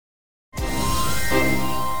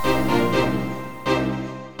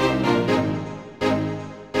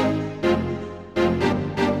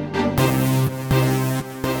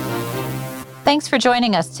Thanks for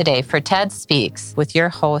joining us today for TED Speaks with your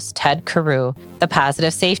host, Ted Carew, the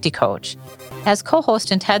Positive Safety Coach. As co-host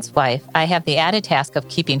and Ted's wife, I have the added task of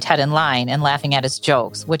keeping Ted in line and laughing at his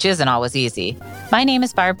jokes, which isn't always easy. My name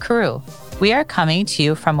is Barb Carew. We are coming to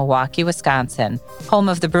you from Milwaukee, Wisconsin, home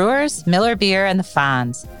of the Brewers, Miller Beer, and the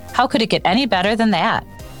Fonz. How could it get any better than that?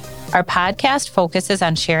 Our podcast focuses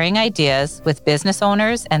on sharing ideas with business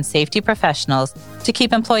owners and safety professionals to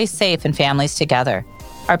keep employees safe and families together.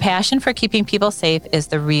 Our passion for keeping people safe is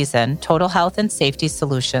the reason Total Health and Safety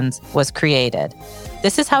Solutions was created.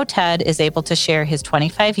 This is how Ted is able to share his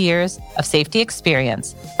 25 years of safety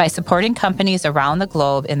experience by supporting companies around the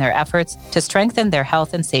globe in their efforts to strengthen their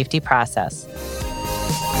health and safety process.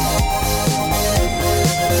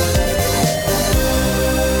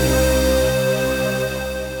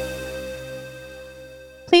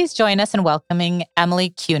 Please join us in welcoming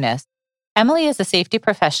Emily Kunis. Emily is a safety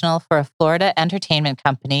professional for a Florida entertainment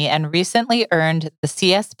company and recently earned the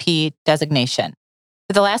CSP designation.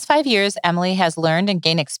 For the last 5 years, Emily has learned and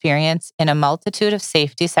gained experience in a multitude of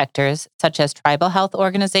safety sectors, such as tribal health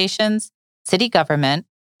organizations, city government,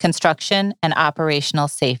 construction, and operational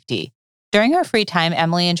safety. During her free time,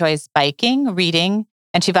 Emily enjoys biking, reading,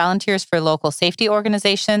 and she volunteers for local safety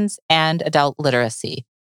organizations and adult literacy.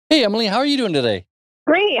 Hey, Emily, how are you doing today?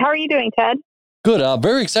 Great. How are you doing, Ted? Good.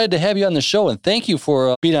 Very excited to have you on the show, and thank you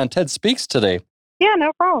for being on TED Speaks today. Yeah,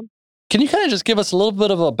 no problem. Can you kind of just give us a little bit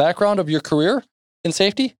of a background of your career in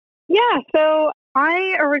safety? Yeah, so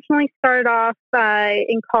I originally started off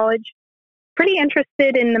in college pretty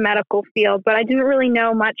interested in the medical field, but I didn't really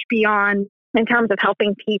know much beyond in terms of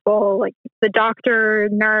helping people, like the doctor,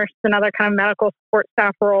 nurse, and other kind of medical support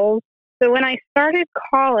staff roles. So when I started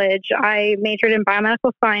college, I majored in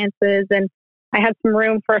biomedical sciences, and I had some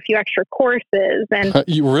room for a few extra courses. And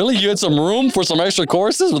You had some room for some extra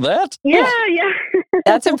courses with that? Yeah.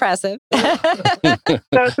 That's impressive.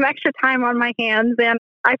 So some extra time on my hands. And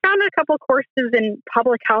I found a couple courses in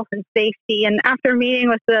public health and safety. And after meeting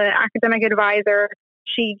with the academic advisor,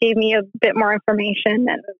 she gave me a bit more information.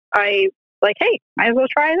 And I was like, hey, might as well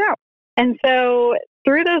try it out. And so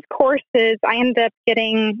through those courses, I ended up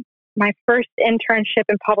getting my first internship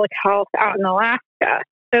in public health out in Alaska.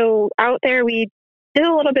 So out there, we did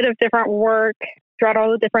a little bit of different work throughout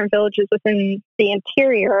all the different villages within the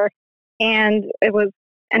interior. And it was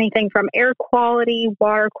anything from air quality,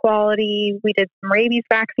 water quality. We did some rabies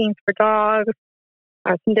vaccines for dogs,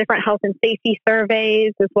 some different health and safety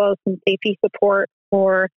surveys, as well as some safety support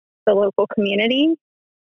for the local community.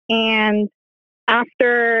 And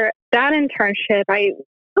after that internship, I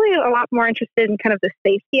really a lot more interested in kind of the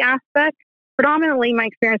safety aspect. Predominantly, my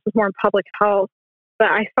experience was more in public health. But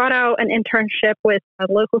I sought out an internship with a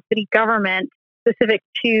local city government specific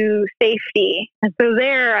to safety. And so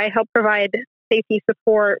there I helped provide safety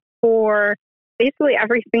support for basically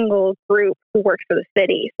every single group who worked for the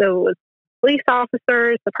city. So it was police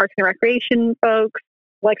officers, the parks and recreation folks,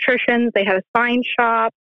 electricians, they had a sign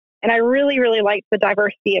shop. And I really, really liked the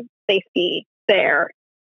diversity of safety there.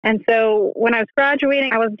 And so when I was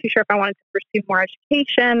graduating, I wasn't too sure if I wanted to pursue more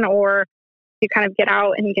education or to kind of get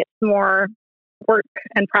out and get some more work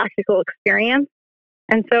and practical experience.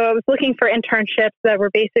 And so I was looking for internships that were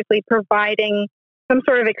basically providing some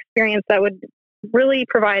sort of experience that would really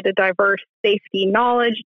provide a diverse safety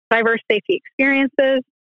knowledge, diverse safety experiences.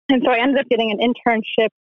 And so I ended up getting an internship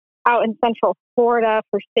out in Central Florida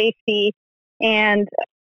for safety. And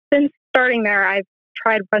since starting there, I've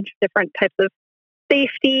tried a bunch of different types of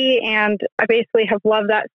safety, and I basically have loved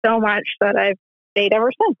that so much that I've stayed ever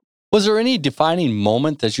since. Was there any defining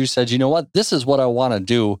moment that you said, you know what, this is what I want to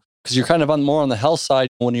do? Because you're kind of more on the health side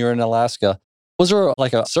when you're in Alaska. Was there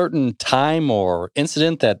like a certain time or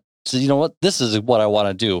incident that said, you know what, this is what I want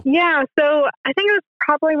to do? Yeah, so I think it was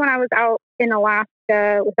probably when I was out in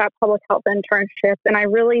Alaska with that public health internship, and I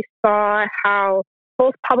really saw how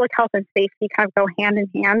both public health and safety kind of go hand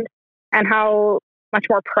in hand, and how much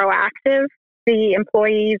more proactive the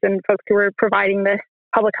employees and folks who were providing this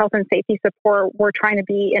public health and safety support were trying to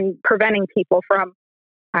be in preventing people from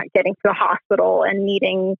getting to the hospital and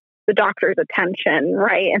needing the doctor's attention,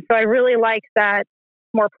 right? And so I really like that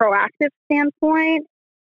more proactive standpoint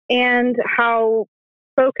and how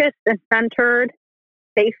focused and centered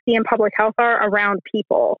safety and public health are around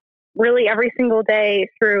people. Really every single day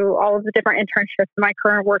through all of the different internships in my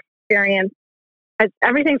current work experience,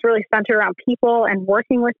 everything's really centered around people and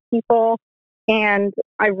working with people. And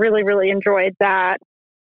I really, really enjoyed that.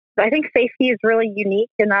 I think safety is really unique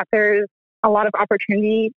in that there's a lot of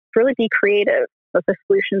opportunity to really be creative with the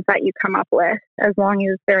solutions that you come up with, as long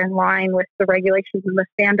as they're in line with the regulations and the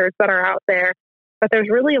standards that are out there. But there's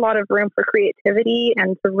really a lot of room for creativity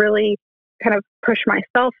and to really kind of push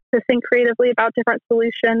myself to think creatively about different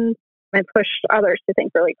solutions and push others to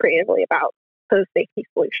think really creatively about those safety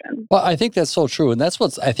solutions. Well, I think that's so true. And that's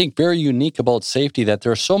what's, I think, very unique about safety, that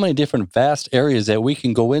there are so many different vast areas that we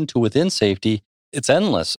can go into within safety. It's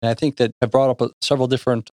endless. And I think that I brought up several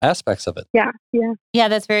different aspects of it. Yeah. Yeah,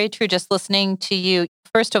 that's very true. Just listening to you,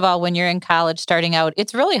 first of all, when you're in college starting out,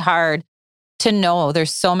 it's really hard to know.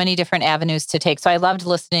 There's so many different avenues to take. So I loved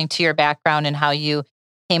listening to your background and how you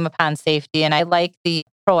came upon safety. And I like the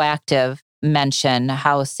proactive mention,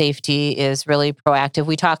 how safety is really proactive.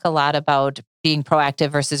 We talk a lot about being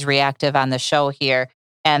proactive versus reactive on the show here,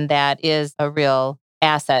 and that is a real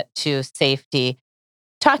asset to safety.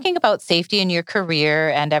 Talking about safety in your career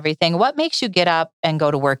and everything, what makes you get up and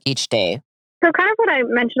go to work each day? So kind of what I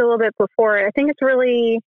mentioned a little bit before, I think it's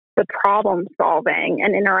really the problem solving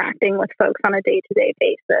and interacting with folks on a day-to-day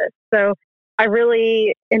basis. So I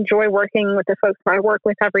really enjoy working with the folks I work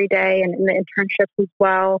with every day and in the internships as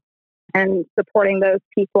well, and supporting those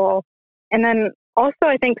people. And then also,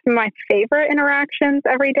 I think some of my favorite interactions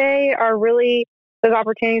every day are really those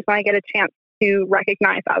opportunities when I get a chance to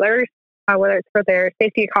recognize others, whether it's for their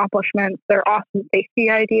safety accomplishments, their awesome safety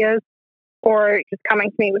ideas, or just coming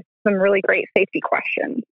to me with some really great safety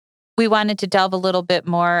questions. We wanted to delve a little bit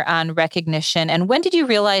more on recognition. And when did you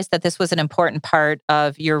realize that this was an important part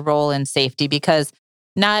of your role in safety? Because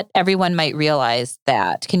not everyone might realize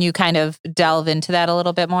that. Can you kind of delve into that a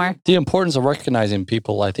little bit more? The importance of recognizing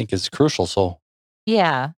people, I think, is crucial. So,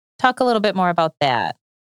 yeah, talk a little bit more about that.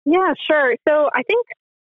 Yeah, sure. So I think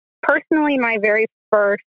personally, my very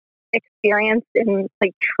first experience in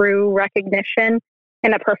like true recognition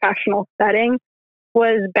in a professional setting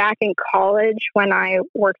was back in college when I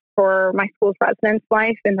worked for my school's residence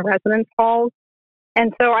life in the residence halls.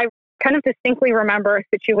 And so I kind of distinctly remember a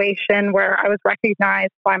situation where I was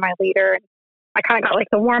recognized by my leader. I kind of got like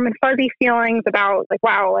the warm and fuzzy feelings about like,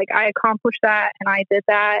 wow, like I accomplished that and I did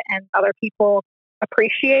that and other people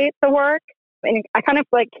appreciate the work. And I kind of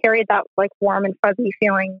like carried that like warm and fuzzy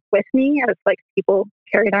feeling with me as like people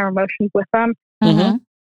carry their emotions with them. Mm-hmm.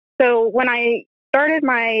 So when I started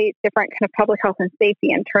my different kind of public health and safety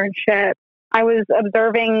internship, I was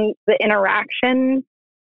observing the interaction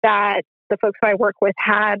that the folks I work with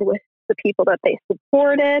had with the people that they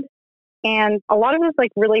supported. And a lot of those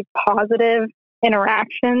like really positive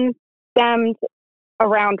interactions stemmed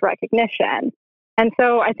around recognition. And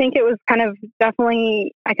so I think it was kind of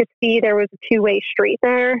definitely, I could see there was a two-way street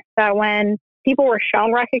there, that when people were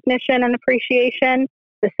shown recognition and appreciation,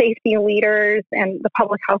 the safety leaders and the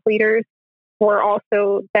public health leaders were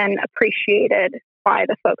also then appreciated by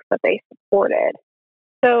the folks that they supported.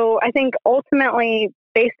 So I think ultimately,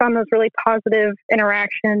 based on those really positive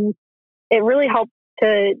interactions, it really helped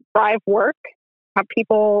to drive work.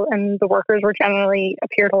 People and the workers were generally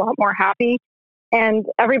appeared a lot more happy. And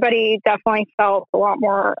everybody definitely felt a lot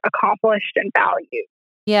more accomplished and valued.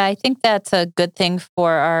 Yeah, I think that's a good thing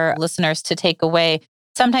for our listeners to take away.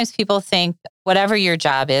 Sometimes people think whatever your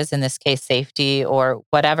job is, in this case, safety or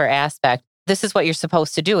whatever aspect, this is what you're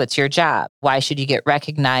supposed to do. It's your job. Why should you get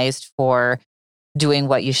recognized for doing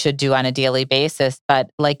what you should do on a daily basis?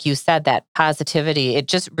 But like you said, that positivity, it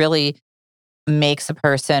just really makes a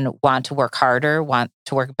person want to work harder, want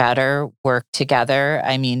to work better, work together.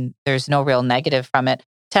 I mean, there's no real negative from it.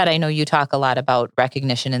 Ted, I know you talk a lot about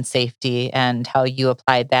recognition and safety and how you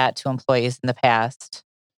applied that to employees in the past.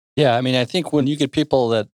 yeah, I mean, I think when you get people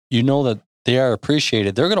that you know that they are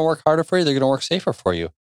appreciated, they're going to work harder for you. They're going to work safer for you.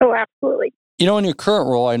 Oh, absolutely. You know, in your current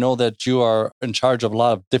role, I know that you are in charge of a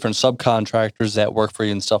lot of different subcontractors that work for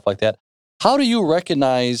you and stuff like that. How do you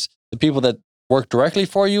recognize the people that work directly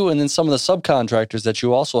for you and then some of the subcontractors that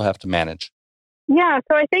you also have to manage? Yeah,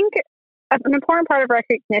 so I think an important part of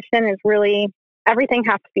recognition is really everything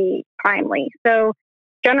has to be timely. So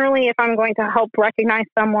generally, if I'm going to help recognize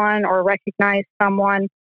someone or recognize someone,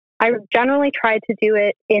 I generally try to do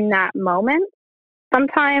it in that moment.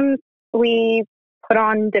 Sometimes we put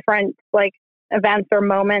on different like events or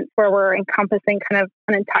moments where we're encompassing kind of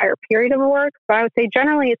an entire period of work. So I would say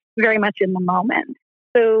generally it's very much in the moment.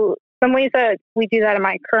 So some ways that we do that in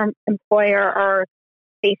my current employer are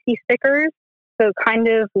safety stickers. So kind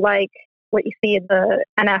of like what you see in the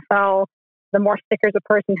NFL, the more stickers a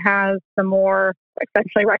person has, the more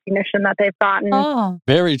essentially recognition that they've gotten. Oh,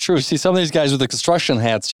 Very true. See, some of these guys with the construction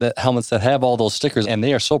hats, the helmets that have all those stickers, and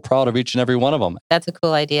they are so proud of each and every one of them. that's a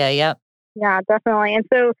cool idea. Yep. Yeah, definitely. And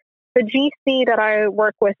so the GC that I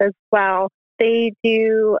work with as well, they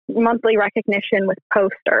do monthly recognition with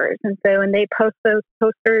posters. And so, and they post those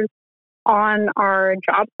posters on our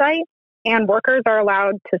job site, and workers are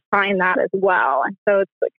allowed to sign that as well. And so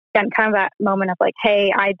it's like again, kind of that moment of like,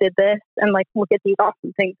 hey, I did this, and like, look at these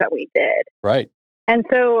awesome things that we did. Right. And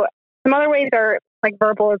so some other ways are like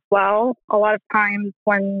verbal as well. A lot of times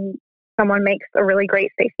when someone makes a really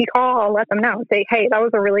great safety call, I'll let them know, say, hey, that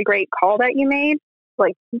was a really great call that you made.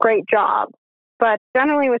 Like, great job. But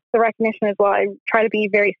generally with the recognition as well, I try to be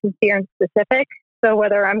very sincere and specific. So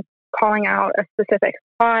whether I'm calling out a specific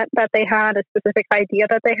thought that they had, a specific idea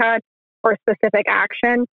that they had, or a specific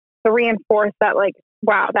action, to reinforce that, like,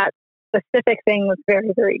 wow, that specific thing was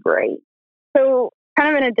very, very great. So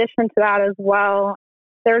kind of in addition to that as well,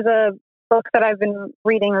 there's a book that I've been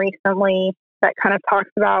reading recently that kind of talks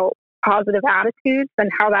about positive attitudes and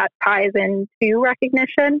how that ties into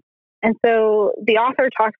recognition. And so the author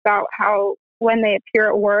talks about how when they appear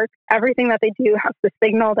at work, everything that they do has to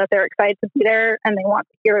signal that they're excited to be there and they want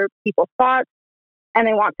to hear people's thoughts and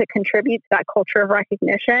they want to contribute to that culture of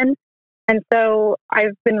recognition. And so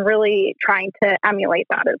I've been really trying to emulate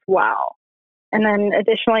that as well. And then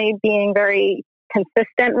additionally, being very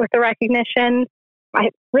consistent with the recognition, I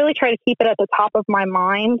really try to keep it at the top of my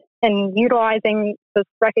mind and utilizing those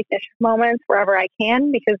recognition moments wherever I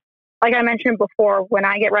can, because like I mentioned before, when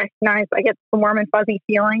I get recognized, I get some warm and fuzzy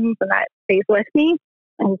feelings and that stays with me.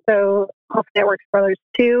 And so hopefully it works for others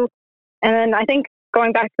too. And then I think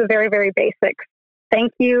going back to the very, very basics,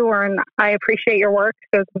 thank you and I appreciate your work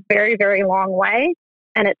goes a very, very long way.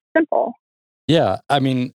 And it's simple. Yeah. I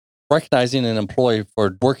mean, recognizing an employee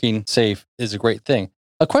for working safe is a great thing.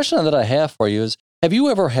 A question that I have for you is, have you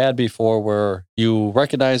ever had before where you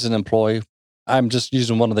recognize an employee? I'm just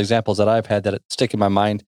using one of the examples that I've had that stick in my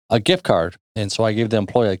mind, a gift card. And so I gave the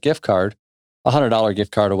employee a gift card, $100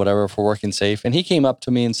 gift card or whatever for working safe. And he came up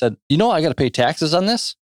to me and said, I got to pay taxes on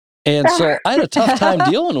this. And so I had a tough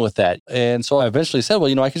time dealing with that. And so I eventually said,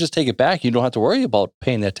 well, I could just take it back. You don't have to worry about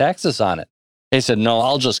paying the taxes on it. He said, no,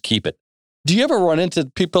 I'll just keep it. Do you ever run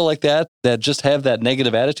into people like that just have that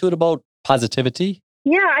negative attitude about positivity?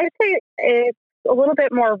 Yeah, I'd say it's a little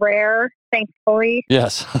bit more rare, thankfully.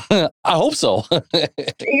 Yes, I hope so.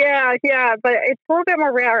 Yeah, but it's a little bit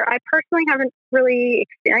more rare. I personally haven't really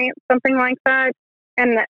experienced something like that.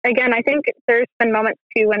 And again, I think there's been moments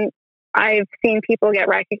too when I've seen people get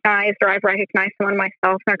recognized or I've recognized someone myself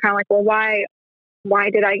and they're kind of like, well, why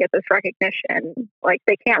did I get this recognition? Like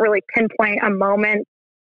they can't really pinpoint a moment.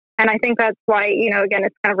 And I think that's why, again,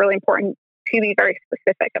 it's kind of really important to be very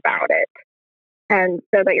specific about it. And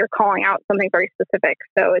so that you're calling out something very specific.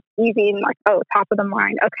 So it's easy and like, top of the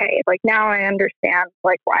mind. Okay, like now I understand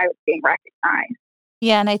like why I was being recognized.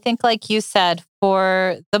 Yeah. And I think like you said,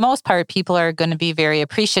 for the most part, people are going to be very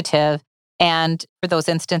appreciative. And for those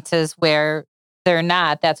instances where they're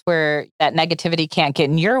not, that's where that negativity can't get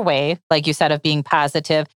in your way, like you said, of being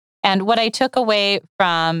positive. And what I took away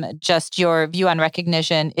from just your view on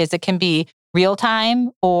recognition is it can be real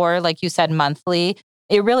time or like you said, monthly.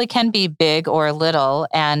 It really can be big or little.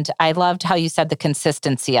 And I loved how you said the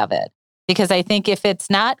consistency of it, because I think if it's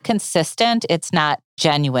not consistent, it's not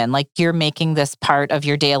genuine. Like you're making this part of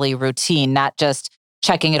your daily routine, not just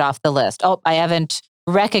checking it off the list. Oh, I haven't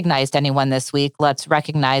recognized anyone this week. Let's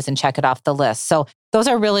recognize and check it off the list. So those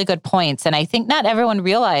are really good points. And I think not everyone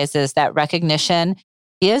realizes that recognition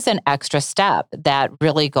is an extra step that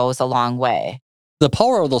really goes a long way. The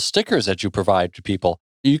power of those stickers that you provide to people.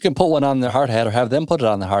 You can put one on their hard hat or have them put it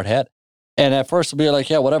on the hard hat. And at first they'll be like,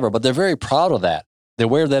 yeah, whatever. But they're very proud of that. They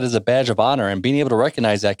wear that as a badge of honor, and being able to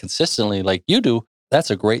recognize that consistently like you do,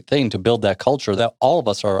 that's a great thing to build that culture that all of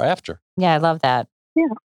us are after. Yeah, I love that. Yeah.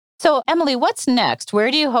 So Emily, what's next?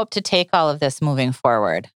 Where do you hope to take all of this moving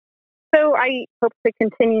forward? So I hope to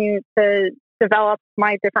continue to develop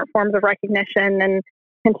my different forms of recognition and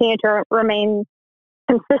continue to remain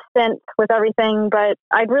consistent with everything. But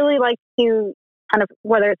I'd really like to kind of,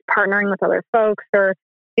 whether it's partnering with other folks or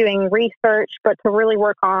doing research, but to really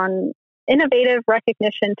work on innovative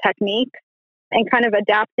recognition techniques and kind of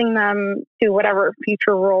adapting them to whatever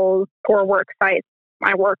future roles or work sites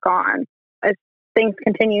I work on. As things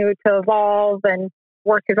continue to evolve and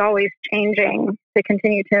work is always changing, to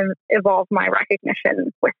continue to evolve my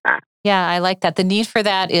recognition with that. Yeah, I like that. The need for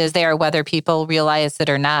that is there whether people realize it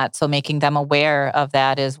or not. So making them aware of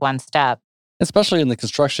that is one step. Especially in the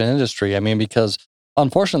construction industry. I mean, because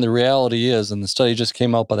unfortunately, the reality is, and the study just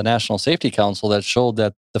came out by the National Safety Council that showed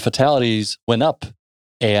that the fatalities went up,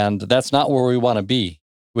 and that's not where we want to be.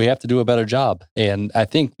 We have to do a better job. And I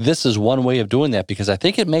think this is one way of doing that, because I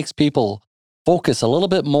think it makes people focus a little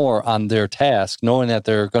bit more on their task, knowing that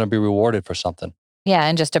they're going to be rewarded for something. Yeah,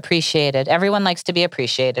 and just appreciated. Everyone likes to be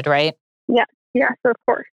appreciated, right? Yes, of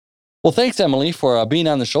course. Well, thanks, Emily, for being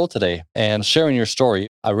on the show today and sharing your story.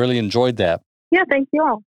 I really enjoyed that. Yeah, thank you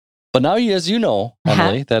all. But now, as you know,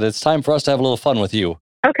 Emily, that it's time for us to have a little fun with you.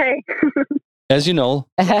 Okay. As you know,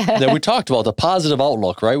 that we talked about the positive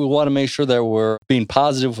outlook, right? We want to make sure that we're being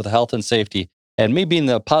positive with health and safety. And me being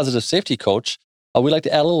the positive safety coach, we like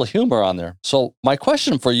to add a little humor on there. So my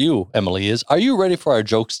question for you, Emily, is, are you ready for our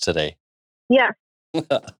jokes today? Yeah.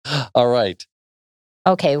 All right.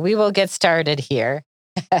 Okay, we will get started here.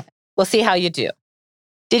 We'll see how you do.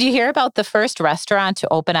 Did you hear about the first restaurant to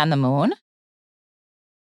open on the moon?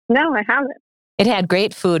 No, I haven't. It had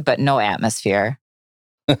great food, but no atmosphere.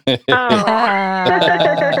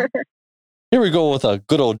 Oh. Here we go with a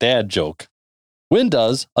good old dad joke. When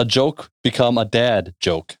does a joke become a dad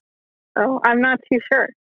joke? Oh, I'm not too sure.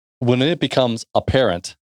 When it becomes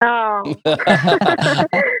apparent. Oh.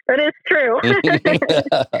 That is true.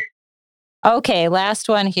 Okay, last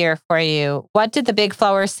one here for you. What did the big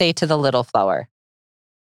flower say to the little flower?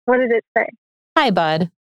 What did it say? Hi,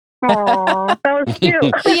 bud. Oh, that was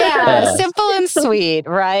cute. Yeah, simple and sweet,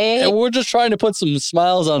 right? And we're just trying to put some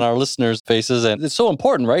smiles on our listeners' faces. And it's so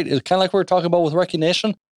important, right? It's kind of like we were talking about with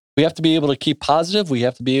recognition. We have to be able to keep positive. We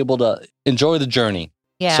have to be able to enjoy the journey.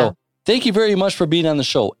 Yeah. So thank you very much for being on the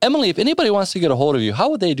show. Emily, if anybody wants to get a hold of you, how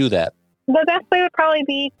would they do that? The best way would probably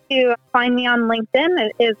be to find me on LinkedIn.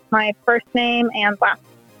 It is my first name and last name.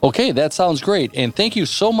 Okay, that sounds great. And thank you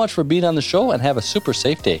so much for being on the show, and have a super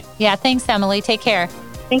safe day. Yeah, thanks, Emily. Take care.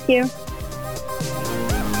 Thank you.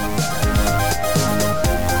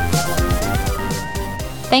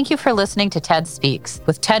 Thank you for listening to TED Speaks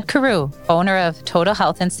with Ted Carew, owner of Total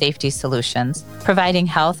Health and Safety Solutions, providing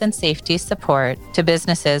health and safety support to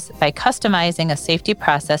businesses by customizing a safety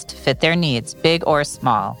process to fit their needs, big or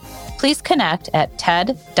small. Please connect at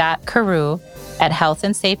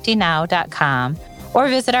ted.carew@healthandsafetynow.com or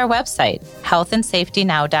visit our website,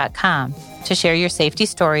 healthandsafetynow.com, to share your safety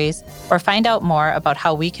stories or find out more about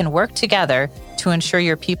how we can work together to ensure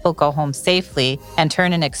your people go home safely and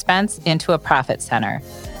turn an expense into a profit center.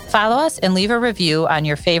 Follow us and leave a review on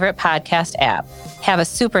your favorite podcast app. Have a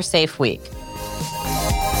super safe week.